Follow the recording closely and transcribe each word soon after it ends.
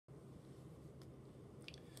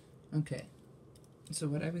Okay, so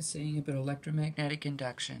what I was saying about electromagnetic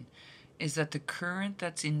induction is that the current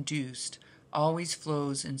that's induced always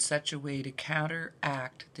flows in such a way to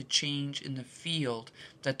counteract the change in the field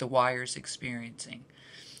that the wire is experiencing.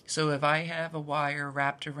 So if I have a wire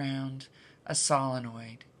wrapped around a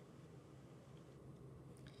solenoid,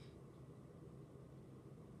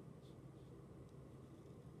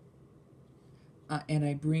 and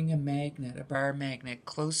I bring a magnet, a bar magnet,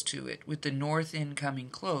 close to it with the north end coming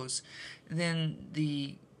close, then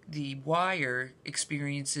the wire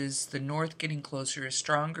experiences the north getting closer, a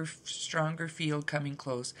stronger field coming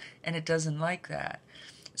close, and it doesn't like that.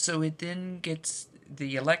 So it then gets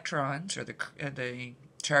the electrons, or the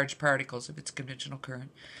charged particles if it's conventional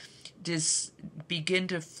current, begin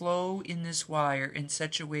to flow in this wire in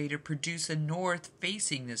such a way to produce a north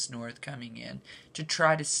facing this north coming in to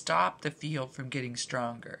try to stop the field from getting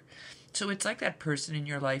stronger. So it's like that person in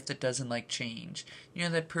your life that doesn't like change. You know,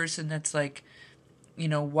 that person that's like, you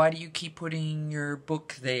know, why do you keep putting your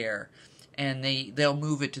book there? And they'll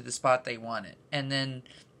move it to the spot they want it. And then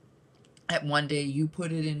at one day you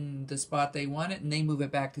put it in the spot they want it and they move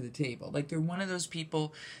it back to the table. Like, they're one of those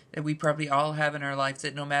people that we probably all have in our lives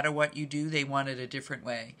that no matter what you do, they want it a different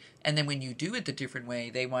way. And then when you do it the different way,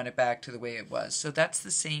 they want it back to the way it was. So that's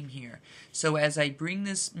the same here. So as I bring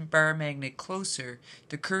this bar magnet closer,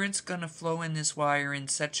 the current's going to flow in this wire in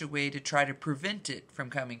such a way to try to prevent it from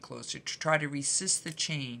coming closer, to try to resist the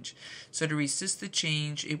change. So to resist the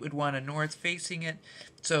change, it would want a north facing it,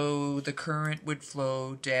 so the current would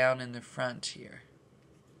flow down in the front here.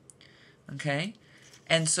 Okay?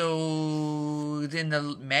 And so then the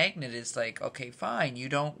magnet is like, okay, fine, you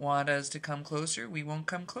don't want us to come closer, we won't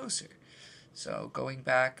come closer. So going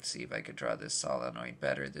back, see if I could draw this solenoid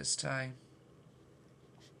better this time.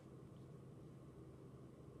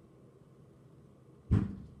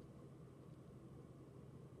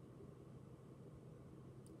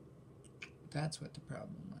 That's what the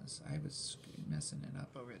problem was. I was messing it up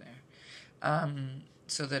over there.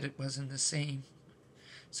 So that it wasn't the same.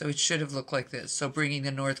 So it should have looked like this. So bringing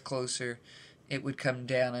the north closer, it would come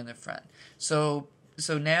down in the front. So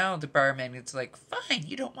now the bar magnet's like, fine,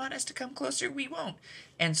 you don't want us to come closer, we won't.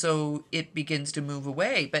 And so it begins to move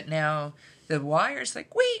away. But now the wire's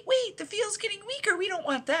like, wait, the field's getting weaker, we don't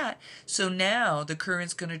want that. So now the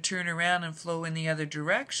current's going to turn around and flow in the other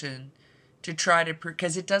direction to try to,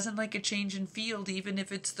 because it doesn't like a change in field, even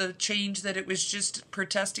if it's the change that it was just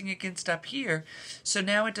protesting against up here. So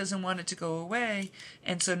now it doesn't want it to go away,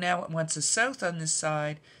 and so now it wants a south on this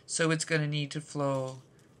side, so it's going to need to flow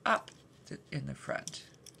up in the front.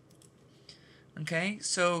 Okay,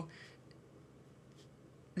 so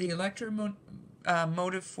the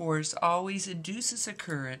electromotive force always induces a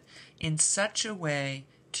current in such a way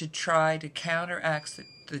to try to counteract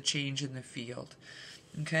the change in the field.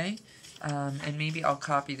 Okay? And maybe I'll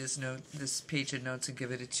copy this page of notes and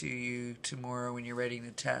give it to you tomorrow when you're writing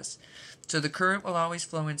the test. So the current will always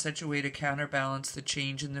flow in such a way to counterbalance the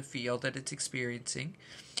change in the field that it's experiencing.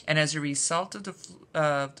 And as a result of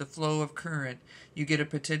the flow of current, you get a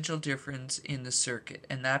potential difference in the circuit.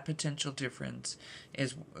 And that potential difference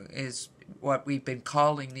is what we've been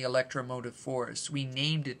calling the electromotive force. We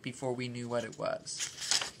named it before we knew what it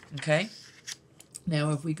was. Okay?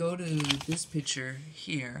 Now if we go to this picture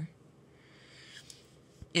here,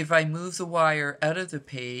 if I move the wire out of the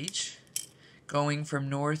page, going from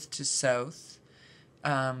north to south,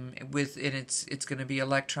 it's going to be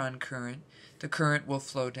electron current, the current will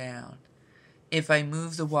flow down. If I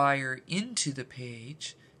move the wire into the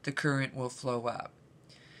page, the current will flow up.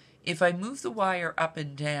 If I move the wire up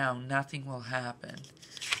and down, nothing will happen.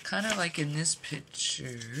 Kind of like in this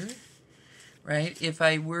picture, right? If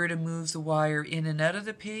I were to move the wire in and out of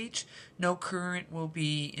the page, no current will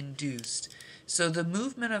be induced. So the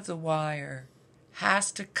movement of the wire has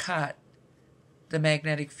to cut the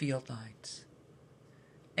magnetic field lines.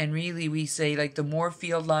 And really we say, like, the more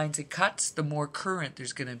field lines it cuts, the more current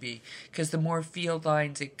there's going to be. Because the more field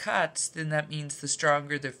lines it cuts, then that means the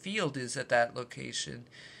stronger the field is at that location.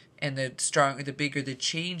 And the bigger the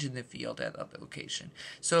change in the field at that location.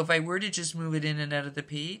 So if I were to just move it in and out of the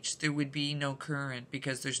page, there would be no current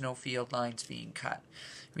because there's no field lines being cut.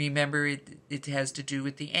 Remember, it has to do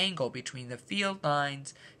with the angle between the field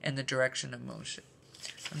lines and the direction of motion.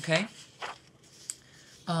 Okay?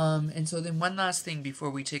 And so then one last thing before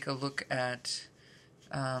we take a look at,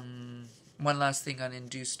 one last thing on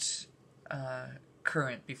induced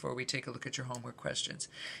current before we take a look at your homework questions.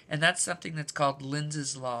 And that's something that's called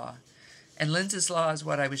Lenz's law. And Lenz's law is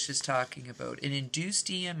what I was just talking about. An induced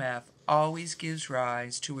EMF always gives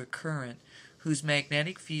rise to a current whose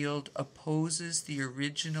magnetic field opposes the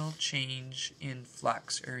original change in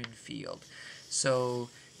flux or in field. So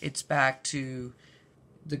it's back to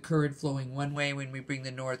the current flowing one way when we bring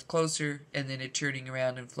the north closer, and then it turning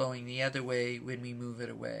around and flowing the other way when we move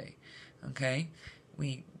it away. Okay?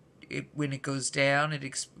 When it goes down,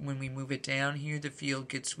 when we move it down here, the field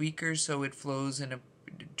gets weaker, so it flows in a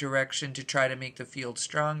direction to try to make the field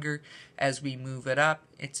stronger. As we move it up,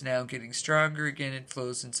 it's now getting stronger again. It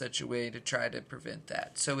flows in such a way to try to prevent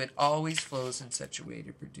that. So it always flows in such a way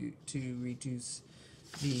to reduce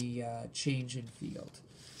the change in field.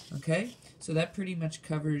 Okay, so that pretty much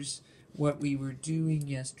covers what we were doing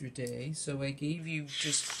yesterday. So I gave you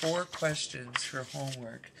just 4 questions for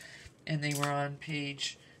homework, and they were on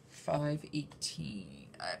page 518,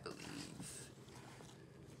 I believe.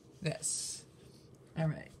 Yes. All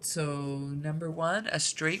right, so number 1, a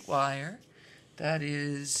straight wire that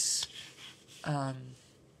is, can't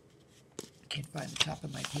find the top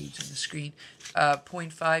of my page on the screen,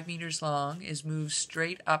 0.5 meters long is moved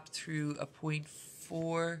straight up through a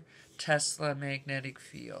 0.4 Tesla magnetic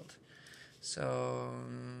field. So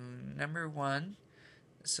number 1,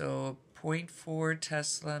 so 0.4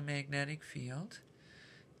 Tesla magnetic field,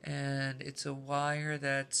 and it's a wire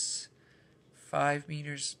that's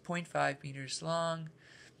 0.5 meters long,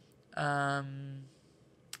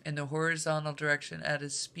 in the horizontal direction at a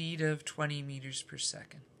speed of 20 meters per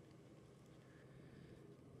second.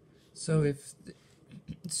 So if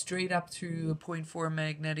straight up through a 0.4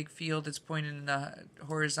 magnetic field, it's pointed in the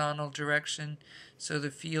horizontal direction, so the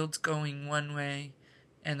field's going one way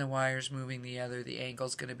and the wire's moving the other. The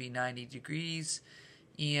angle's going to be 90 degrees.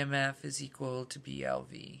 EMF is equal to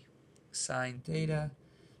BLV sine theta.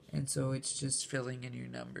 And so it's just filling in your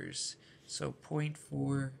numbers. So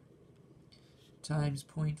 0.4 times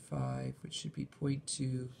 0.5, which should be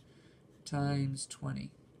 0.2, times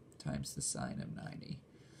 20, times the sine of 90.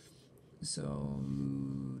 So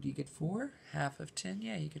do you get 4? Half of 10?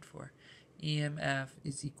 Yeah, you get 4. EMF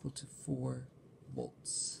is equal to 4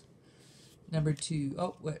 volts. Number 2,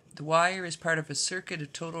 the wire is part of a circuit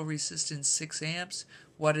of total resistance 6 amps.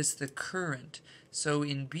 What is the current? So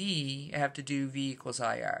in B, I have to do V equals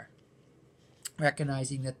IR,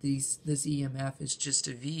 recognizing that this EMF is just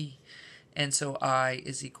a V, and so I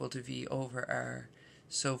is equal to V over R.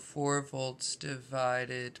 So 4 volts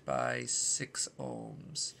divided by 6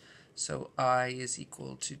 ohms. So I is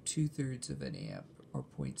equal to 2/3 of an amp, or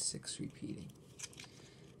 0.6 repeating.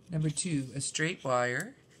 Number 2, a straight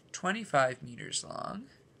wire, 25 meters long,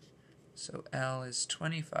 so L is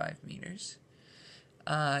 25 meters,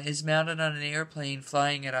 is mounted on an airplane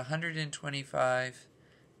flying at 125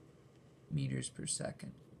 meters per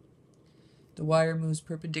second. The wire moves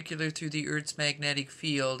perpendicular through the Earth's magnetic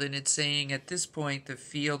field, and it's saying at this point the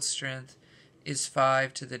field strength is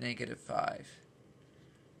 5 to the negative 5.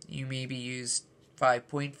 You maybe use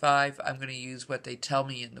 5.5. I'm going to use what they tell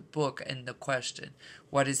me in the book and the question.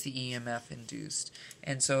 What is the EMF induced?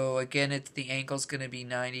 And so again, the angle's going to be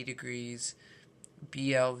 90 degrees,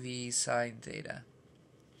 BLV sine theta.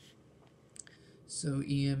 So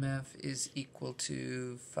EMF is equal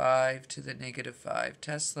to 5 to the negative 5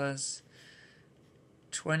 Teslas,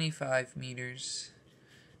 25 meters,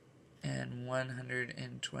 and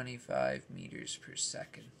 125 meters per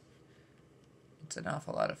second. It's an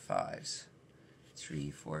awful lot of 5s.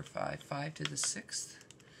 3, 4, 5. 5 to the 6th.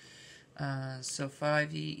 So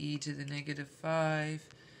 5e to the negative 5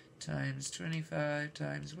 times 25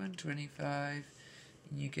 times 125.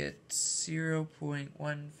 And you get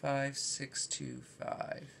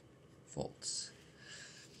 0.15625 volts.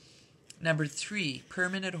 Number 3,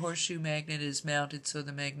 permanent horseshoe magnet is mounted so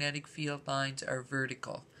the magnetic field lines are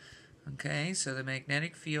vertical. Okay, so the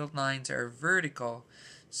magnetic field lines are vertical,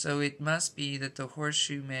 so it must be that the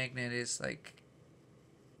horseshoe magnet is like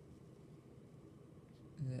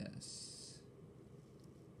this.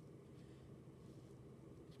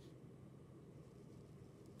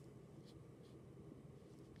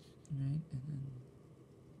 Right, and then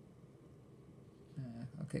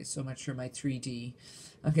okay, so much for my 3D.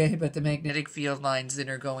 Okay, but the magnetic field lines then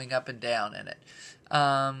are going up and down in it.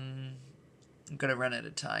 I'm going to run out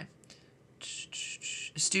of time.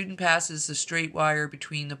 A student passes a straight wire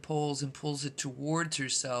between the poles and pulls it towards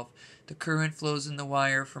herself. The current flows in the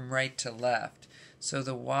wire from right to left. So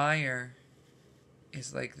the wire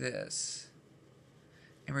is like this.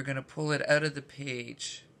 And we're going to pull it out of the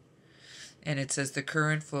page. And it says the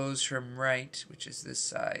current flows from right, which is this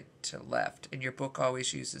side, to left. And your book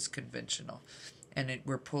always uses conventional. And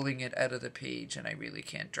we're pulling it out of the page, and I really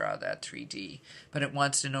can't draw that 3D. But it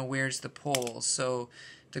wants to know where's the pole. So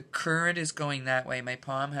The current is going that way. My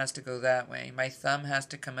palm has to go that way. My thumb has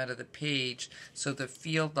to come out of the page, so the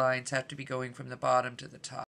field lines have to be going from the bottom to the top.